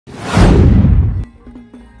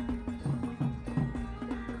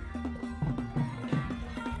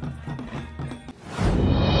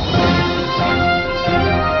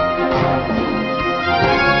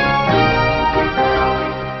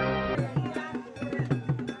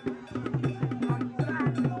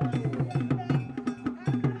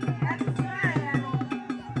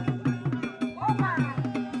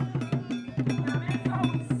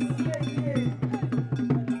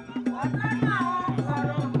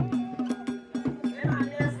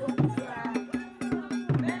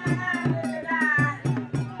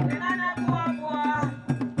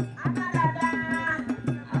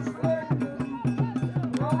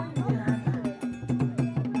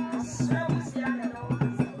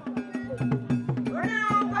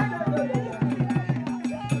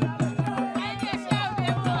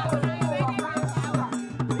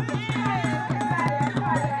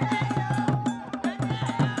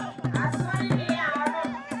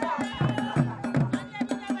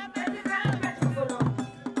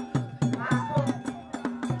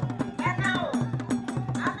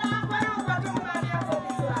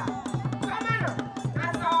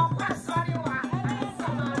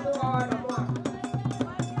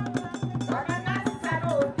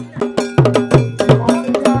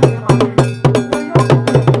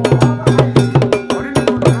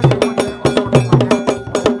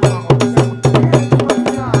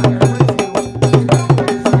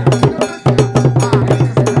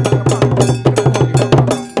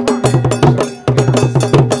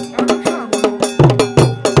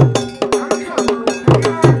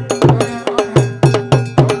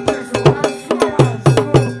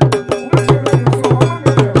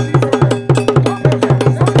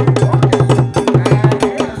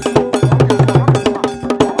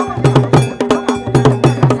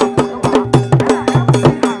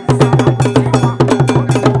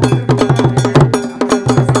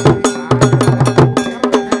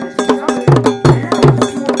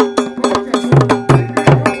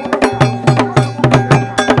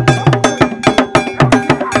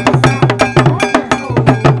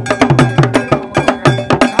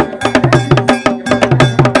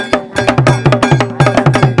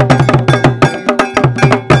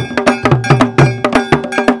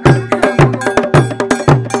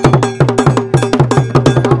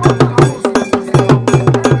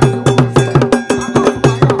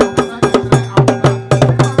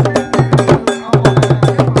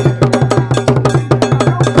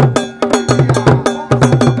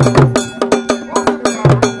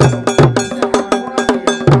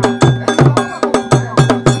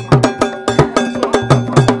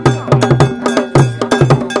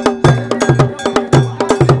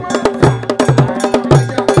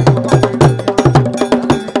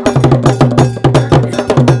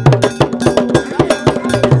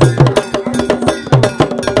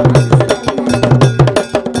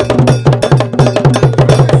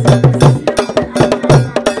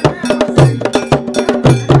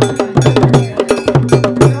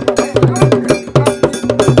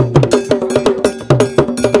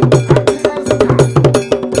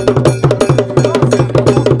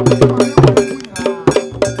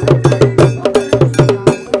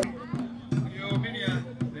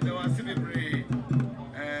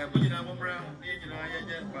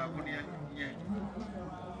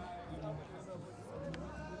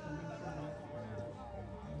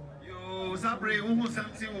Sabre, who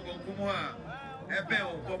something will come a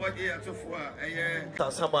bell, Bobby Atofua,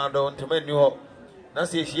 a Samado to menu.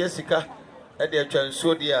 Nancy, Jessica, and their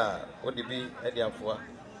Chansodia would be at the Afua.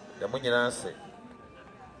 The Munyanase.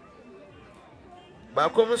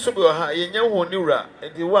 Bakom Subu, ye know Nura,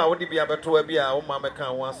 and the wa would be able to be our mamma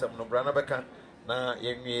can once some no Branabeca, na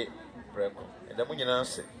ye Breco, and the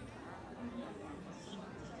Munyanase.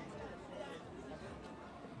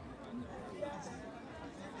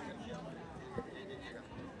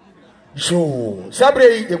 So,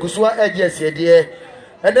 Sabre, the Gusua edges, dear,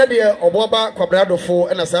 and then the Oboba, Adofo,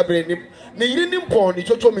 and a Sabre, the Indian pond, the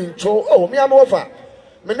Chochomin Cho, oh, me, I'm over.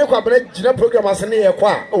 Meneko abere gina program asene ye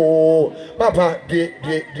kwa oh papa de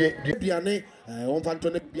biane on fanto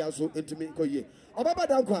ne bia so entimi koye obaba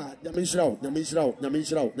dan kwa nyame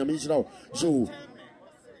nhyirawo so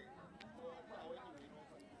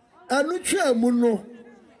anu twa mu no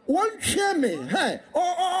won twa me he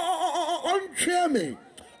on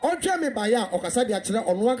twa me ba ya okasa de akire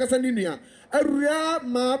ono akasa ni nua awura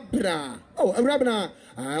ma bra oh awura bna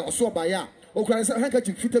oso ba ya okran sa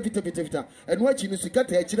hankachi fita enu achi no sika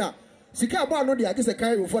ta akira sika abo ano de agese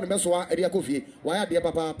kai ofo ne meso a ade akofie wa ya de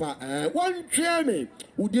papa won twa me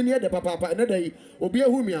udi ne de papa ene dai obi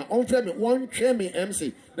ehu mi a on fre me won twa me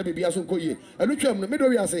MC na bibia so nkoyie enu twam no me do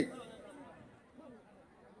wi ase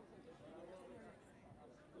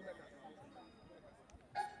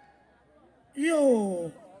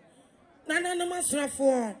yo nana no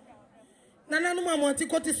masrafo nana no mamonti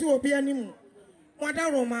kotisi obi animu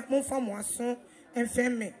Wada Roma, mon femme was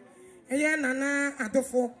enferme. Eye nana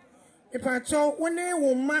Adofo. Epacho, one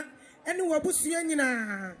woman, any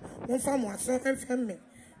wabusiana, mon femme was enferme.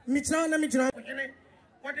 Mitra,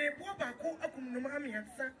 what a poor baco, a kumumami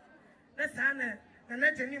answer. That's Anna, and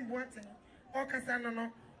let any boating, or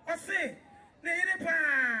Cassano, or say, Nepa,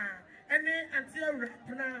 and until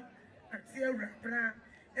Rapna,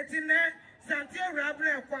 it's in there, Santia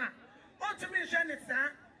Rabra, what to me, Shannon,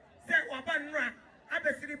 sir, said Wabanra.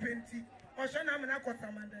 Abesiri penti oshana amana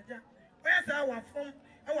kotamandaja where's our from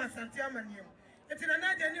our santia manium eti na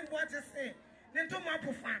na jeni boate se ne to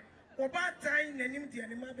mapofa oba tan nanim de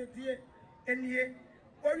anima bedie enie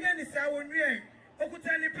owie ni sa wonwie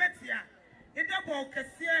okuta ni petia idabo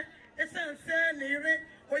kese esense ne ire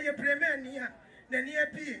oye premier ni ha na ne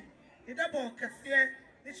apie idabo kese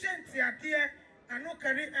ni shenti ade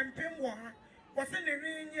anokari empem wo ha wose ne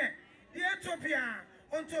rinye de etopia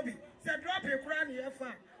ontobi se drop e kura ni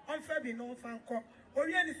efa on fa bi no fa nko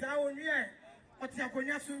owie ni sa onwie oti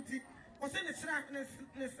akonya sunti o se ni sra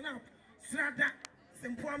ni snap srada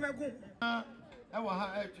sempo amagu e wa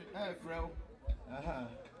ha e frel aha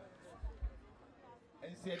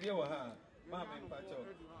ense de wa ha ma me mpacho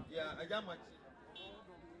ya ajamachi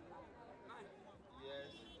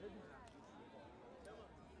yes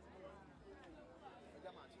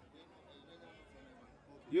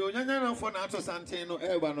yo nyanya na fo na ato santen no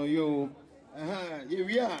eba no yo aha ye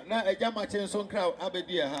wi a na ejama chen so nkra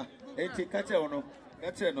abedi aha enti kache no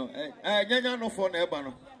nyanya no fo na eba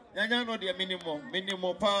no nyanya no de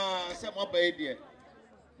minimum pa se mo ba e de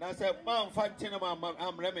na se ma mfa nten ma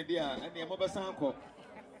amre me de a ene mo besan ko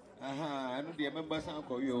aha anu de me besan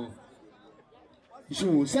ko yo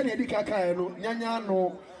so se ne dika kai no nyanya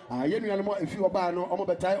no ye nuan mo efi oba no omo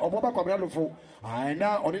betai obo ba kwabra no fo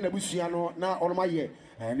na oni na busua no na ono ma ye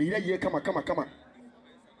ne ye kama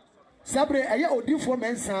Sabre eye odifo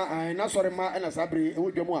mensa na sore ma na Sabre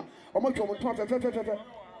ewodwam a omo twom to fe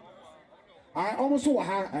omo so wa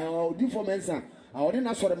ha odifo mensa oni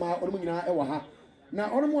na sore ma ono nyina e wa ha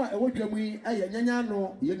na ono mo a ewodwam yi eye nyanya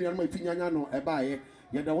no ye nuan mo efi nyanya no e ba ye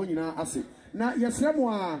da wo nyina ase na yesre mo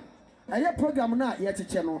a eye program na ye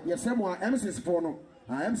cheche no yesre mo a MC4 no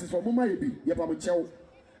MC4 mo ma ye bi ye pa mo chew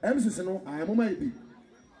MC no mo ma ye bi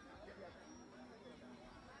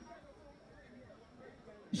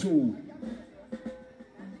so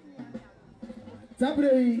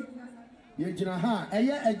Sabre ye jina ha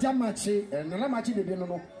eye ejamachi nana machi dede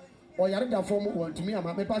no oyare da form wantumi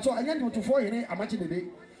ama me pa so anya ndotofo yene amachi dede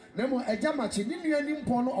na mo ejamachi ni nuani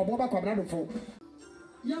mpo no obo ba kwabra do fo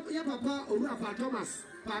ya papa owura pa Thomas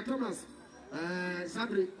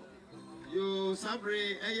Sabre yo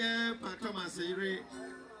Sabre eye pa Thomas ire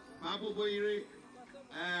babu boy ire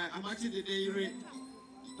amachi dede ire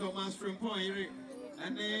Thomas Frimpong ire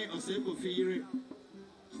ane oseko fiire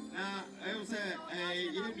na ayo se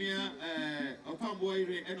yenua opambo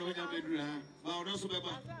ire ene onya meduru ha ba ono so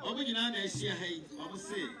beba obo nyina na ahia hai obo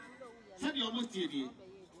se sadi obo tiedie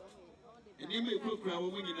ene me krokra wo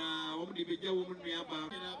nyina wo de beja wo nua ba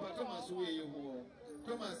nyina pa Thomas wo ye ho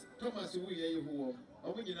Thomas wo ye ho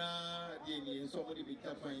Omina, Jenny, somebody be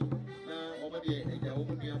fine. Now, over there, and your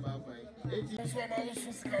woman be about fine. 18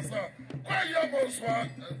 Suscasa. Why you almost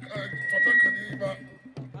want Totokaniba?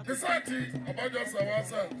 The Sati, about your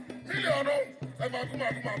Sawasa, Miliano, and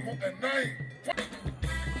Makumako, and 9.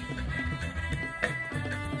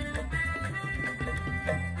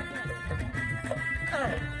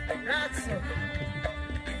 That's it.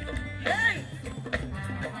 Hey!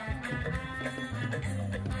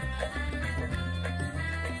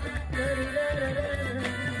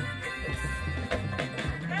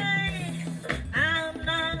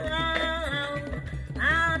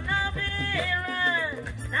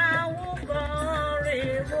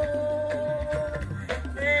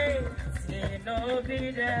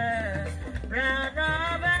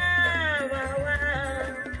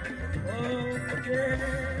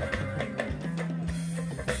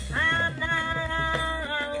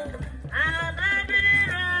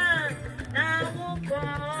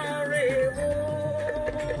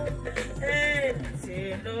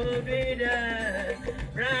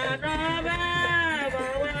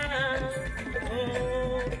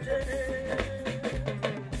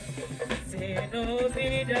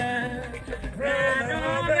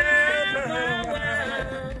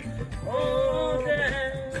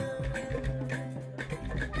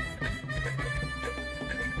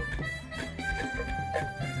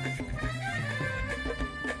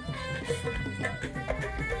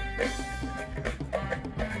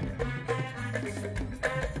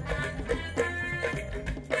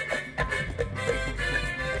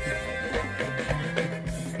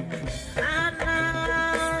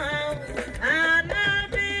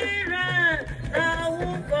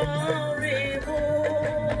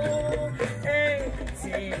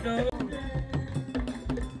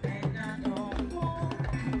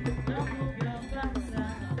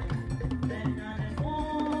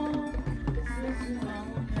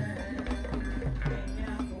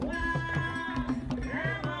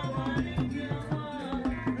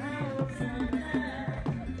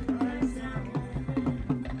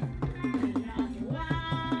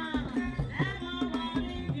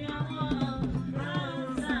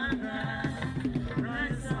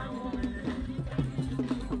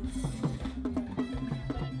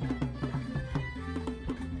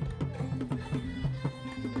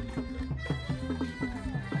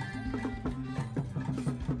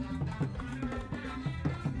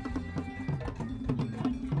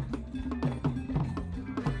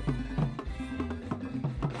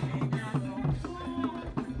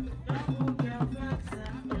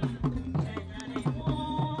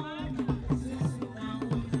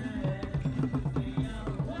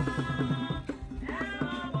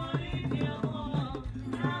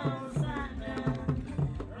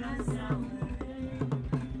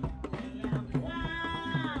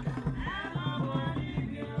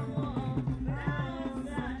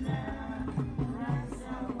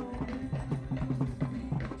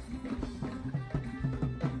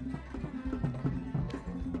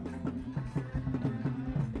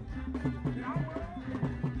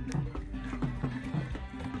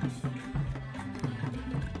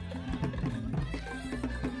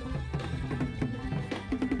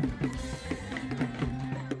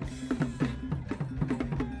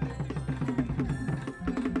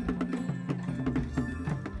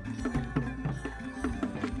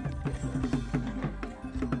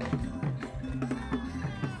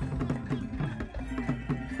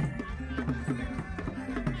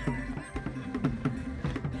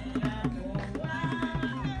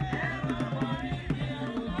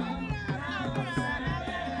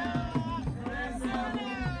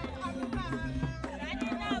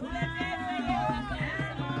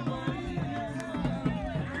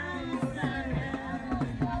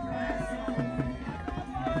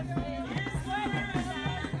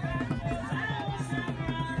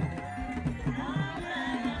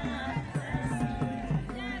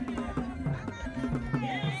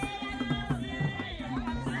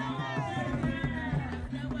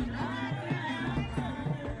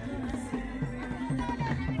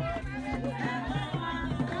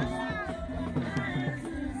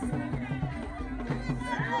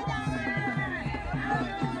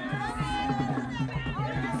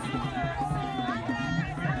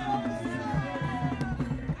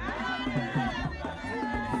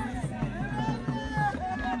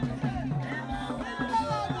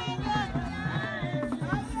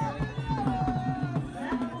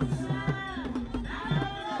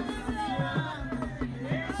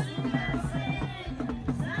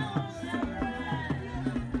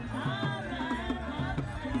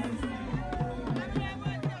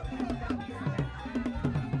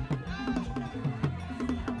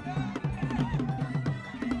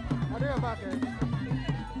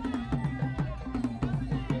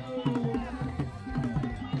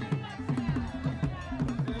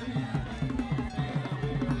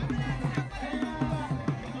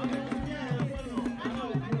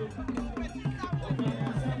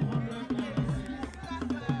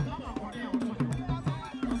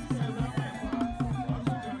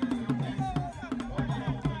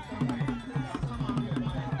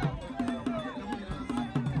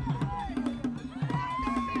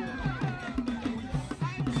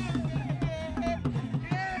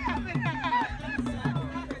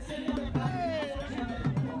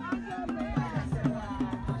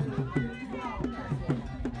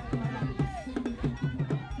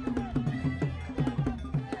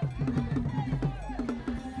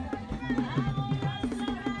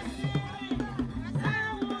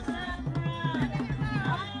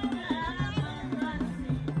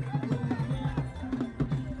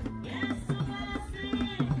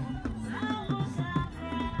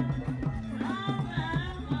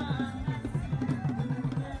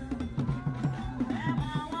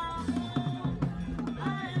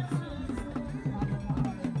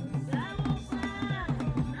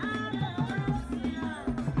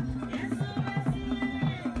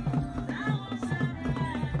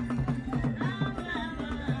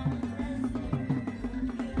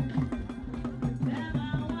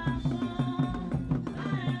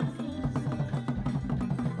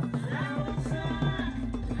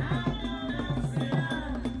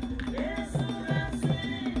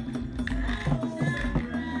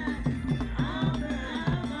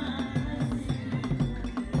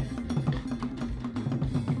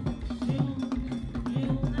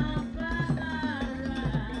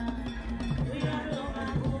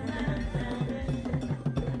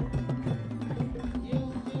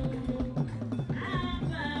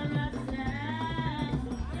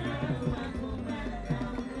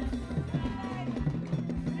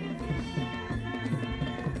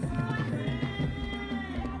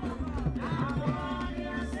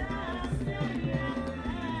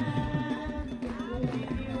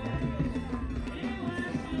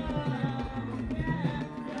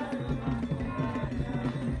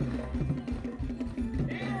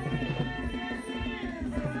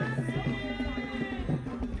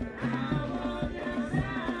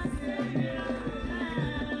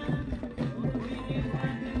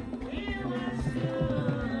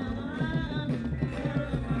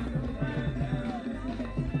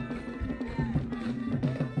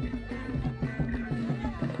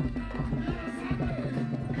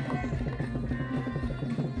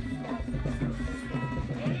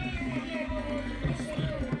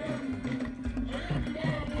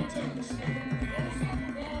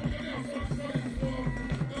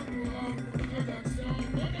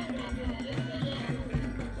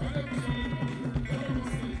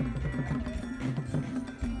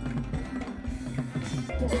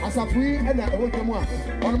 Asafui ena ewo dwemu a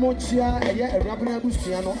ono mo chia eye ewrabena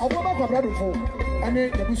busua no oboba kwabradofo ene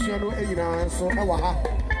nebusua no enyina nso ewa ha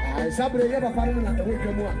sabre ye papa no na ewo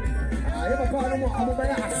dwemu a ye papa no mo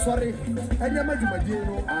amobaya asori enya madwumadie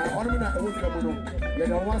no ono na ewo dwemu no ye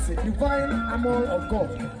na wase divine amol of God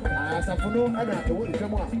asafuno ena ewo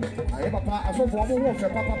dwemu a ye papa asofo omo wo fe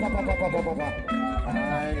papa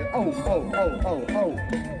oh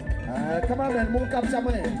come on, man, mon capture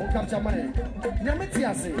money.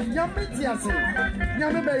 Yamitiase, Yambe.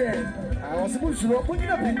 I was supposed to know when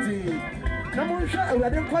you're plenty. Come on, shut a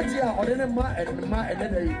wedding party or then ma and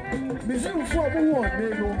then Mizzou for who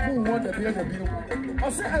want the beer of you. I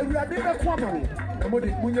say, I will never come on. The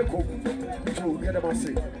money when you go to get a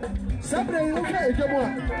massy. Sabre, okay, come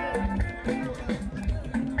on.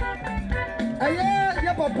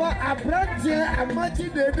 Aye, papa, a brand here, a matchy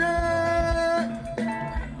the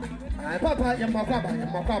Papa, your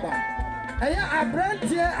papa. I am brand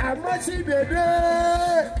here, a matchy the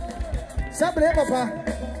Sabre, papa.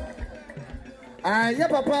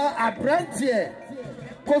 Papa, a brand here.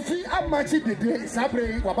 Kofi, a matchy the day,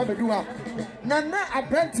 Sabre, Wababedua. Nana, a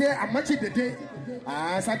brand here, a matchy the day.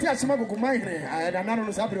 Satia Smago mine, and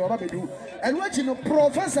another Sabre, Wababedu. And watching a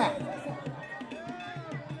professor.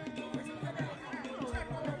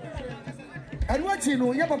 And watching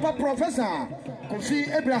your papa, Professor Kofi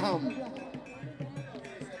Abraham.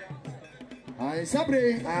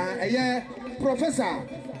 Sabre, Professor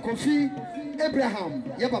Kofi Abraham,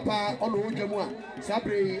 your papa, Olo Jamua,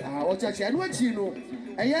 Sabre, Ochachi, and what you know,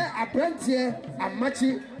 a apprentice, a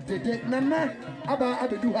matchy, the Nana, Abba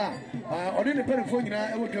Abeduha, or in the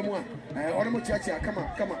Penifona, Ewo Jamua, or Mochacha, come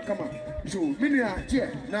on. So, Minia,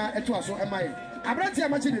 dear, now it was so am I. Apprentice, a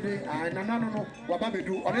matchy, and Nano,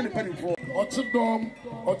 Wababedu, or in the Penifo, Otidom.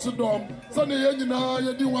 Otidom, Sunday Yanina,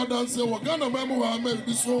 Yadi Wadanse, Wagana Mamu,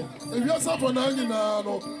 maybe so, if you are suffering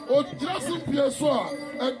Nanino, or Jason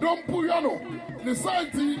Piasua, and Dom Puyano, the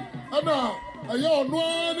Santi, Anna, a yaw no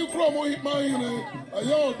any chromo hit mine, a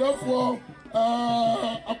yaw therefore,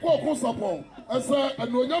 a poor sapon, as a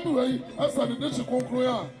no Yamu, as a dish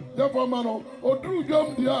concluya, therefore, Mano, or Drew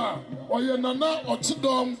Jom Dia, or Yanana, or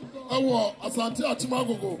Chidom. Awo asante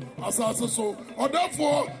atimagogo asase so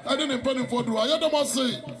odafo ede ne mpani fo do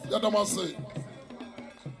yadamase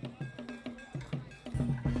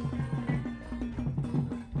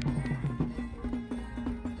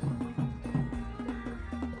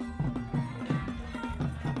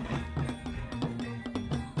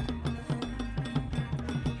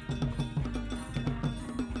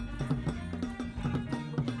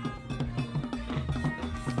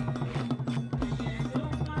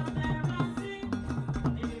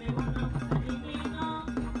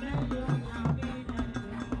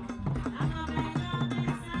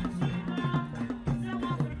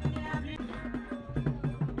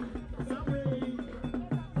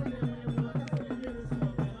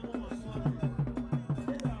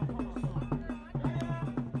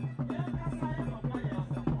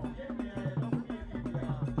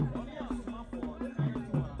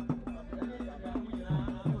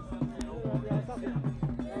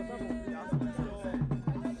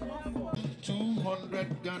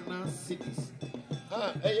 200 Ghana cities.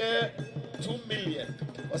 2 million.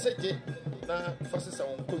 What's it? Na fasisa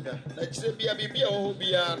onkonya. Na chire bia o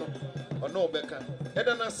bia no. Ono obeka.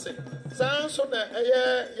 Eda na se. Sanso na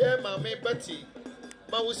ye mame bati.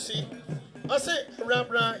 Mawusi. Ase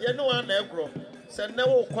rabra ye no an egro. Se na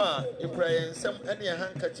wo kwa ekura ye nsem ene ye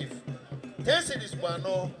handkerchief. 10 cities kwa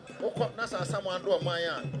no. Okọ na sasa mo ando oman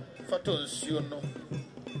ya. Fato nsuo no.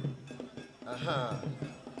 Aha.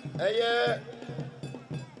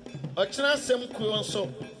 Ochina sem kuo nso.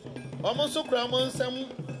 Omo so kura mo nsem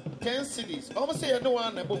 10 cities. Omo se ye no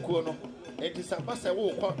one na bokuo no. Enti sapa se wo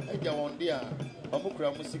kwa agya won de a omo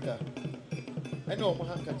kura mo sika. Ene omo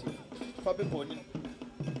handkerchief. Fa be poni.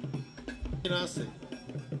 Ina se.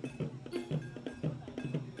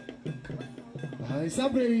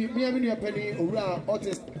 Sabre mi amini apani owura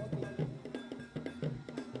artist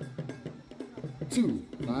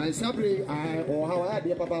 2. Sabre o hawa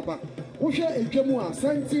de papa. Wo hwe edwam a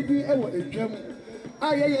santi bi e wo edwam.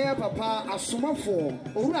 Ayeye papa asomafo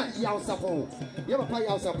owura yawsafo. Ye papa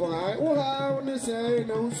yawsafo wo ha ne se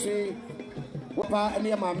na usi. Wo pa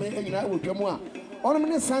ne mama enyina wo dwam a. Onom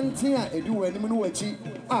ne santi a edi wo anim no wachi.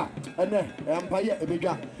 Ene empaye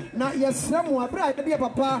ebedwa. Na yesrem abra de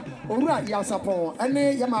papa owura yawsafo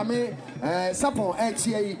ene ye mama sapon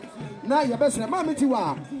etie yi. Na yebesre mama ti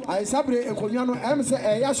wa Sabre enkonwa no em se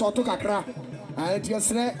ya shoto kakra.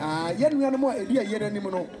 Tiesre yenua no mo edi ayere nim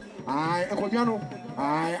no enkonwa no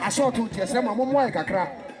ashoto tiesre mo mo kakra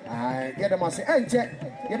yedamase enche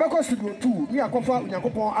yebekọ studio 2 ni akofa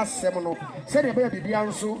unyakopon asem no se de be bibia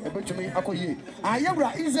nso ebetumi akoye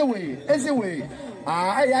yewura ezewe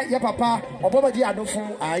ya papa obobaji Adofo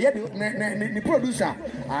ye ni producer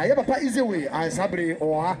ya papa ezewe Sabre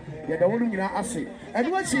oha ye da wonu nyina ase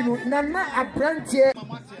enu achi no nana abrantie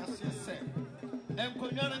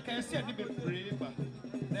Enkonwana ka esi ade bebree ba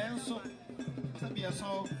nanso sabia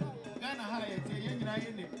so Ghana ha ye ye nyina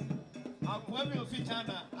ye nim akwa mi ofi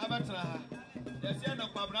China abatra ha yesi na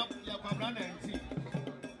kwabra na nti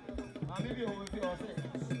ami bi o fi o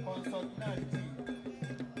se consultant